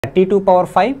32 power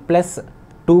 5 plus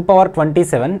 2 power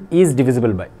 27 is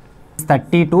divisible by.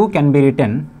 32 can be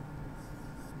written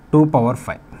 2 power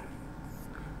 5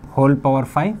 whole power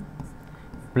 5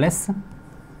 plus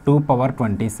 2 power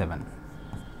 27.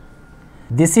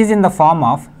 This is in the form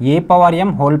of a power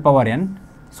m whole power n.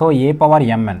 So, a power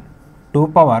mn 2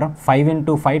 power 5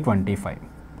 into 5 25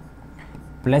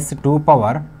 plus 2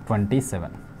 power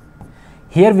 27.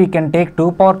 Here we can take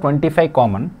 2 power 25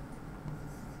 common.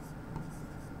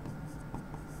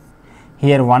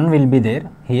 Here 1 will be there,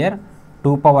 here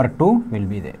 2 power 2 will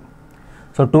be there.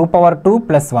 So, 2 power 2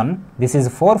 plus 1, this is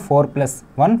 4, 4 plus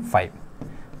 1, 5.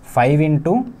 5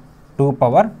 into 2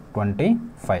 power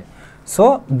 25.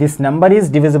 So, this number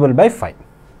is divisible by 5.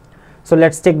 So,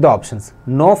 let us take the options.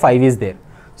 No 5 is there.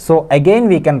 So, again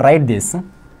we can write this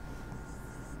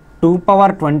 2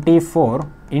 power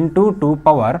 24 into 2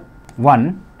 power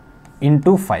 1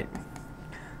 into 5.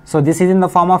 So, this is in the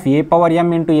form of a power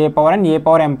m into a power n, a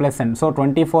power m plus n. So,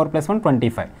 24 plus 1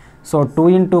 25. So, 2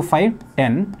 into 5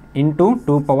 10 into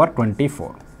 2 power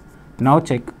 24. Now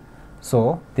check.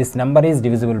 So, this number is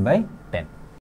divisible by